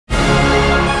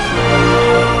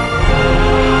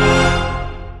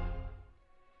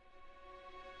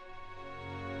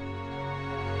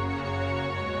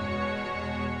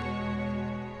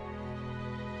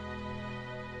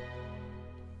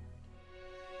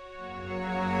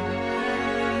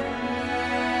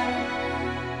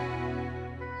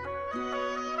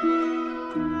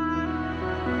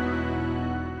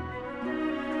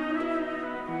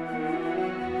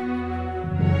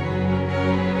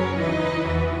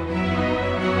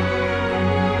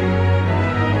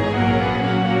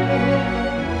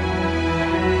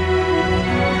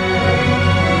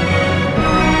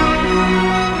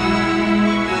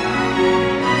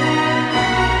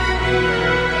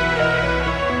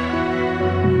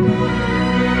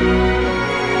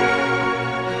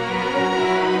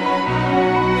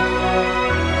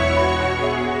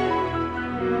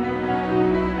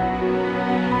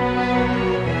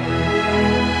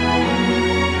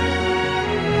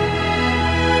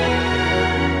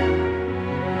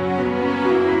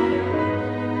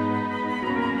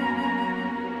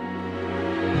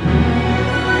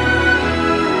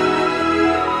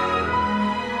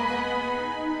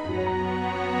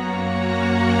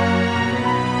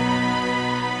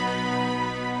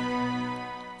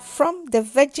From the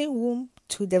Virgin Womb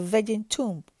to the Virgin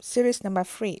Tomb, series number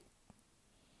 3.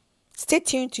 Stay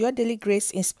tuned to your daily grace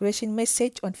inspiration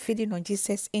message on Feeding on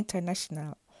Jesus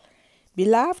International.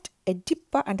 Beloved, a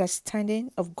deeper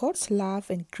understanding of God's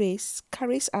love and grace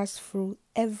carries us through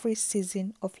every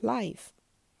season of life.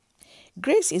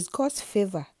 Grace is God's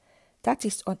favor that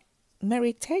is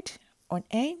unmerited,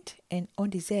 unearned, and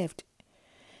undeserved.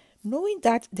 Knowing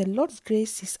that the Lord's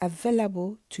grace is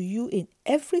available to you in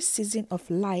every season of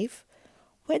life,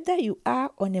 whether you are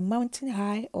on a mountain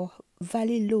high or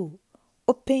valley low,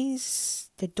 opens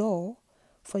the door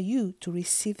for you to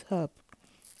receive help,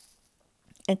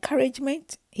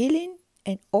 encouragement, healing,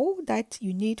 and all that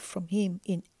you need from Him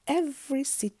in every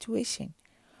situation.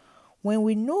 When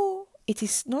we know it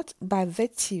is not by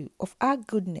virtue of our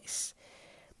goodness,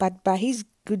 but by His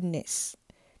goodness,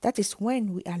 that is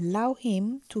when we allow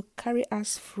Him to carry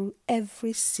us through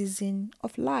every season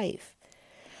of life.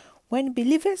 When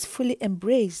believers fully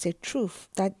embrace the truth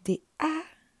that they are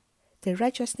the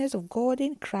righteousness of God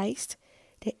in Christ,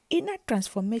 the inner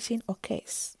transformation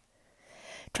occurs.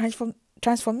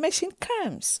 Transformation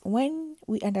comes when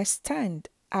we understand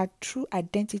our true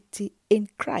identity in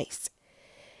Christ.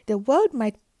 The world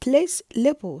might place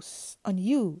labels on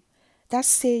you that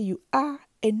say you are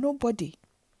a nobody,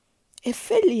 a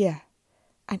failure,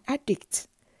 an addict.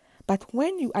 But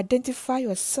when you identify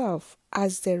yourself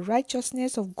as the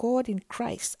righteousness of God in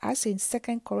Christ, as in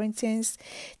 2 Corinthians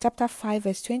chapter 5,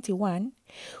 verse 21,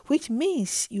 which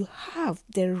means you have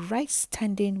the right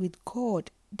standing with God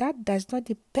that does not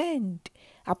depend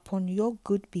upon your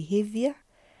good behavior,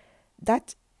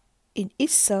 that in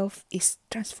itself is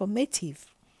transformative.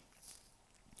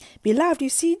 Beloved, you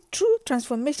see, true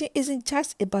transformation isn't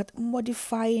just about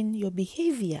modifying your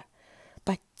behavior,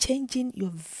 but changing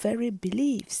your very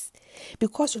beliefs.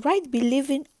 Because right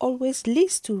believing always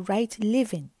leads to right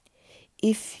living.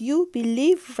 If you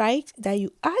believe right that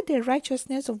you are the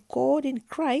righteousness of God in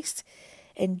Christ,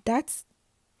 and that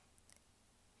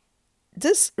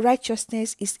this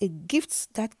righteousness is a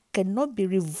gift that cannot be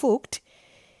revoked,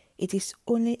 it is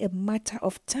only a matter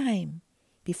of time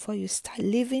before you start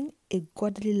living a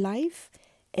godly life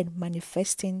and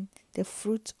manifesting the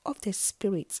fruit of the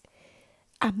Spirit.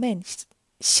 Amen.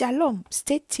 Shalom.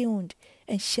 Stay tuned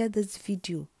and share this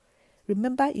video.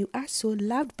 Remember, you are so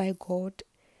loved by God.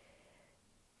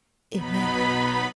 Amen.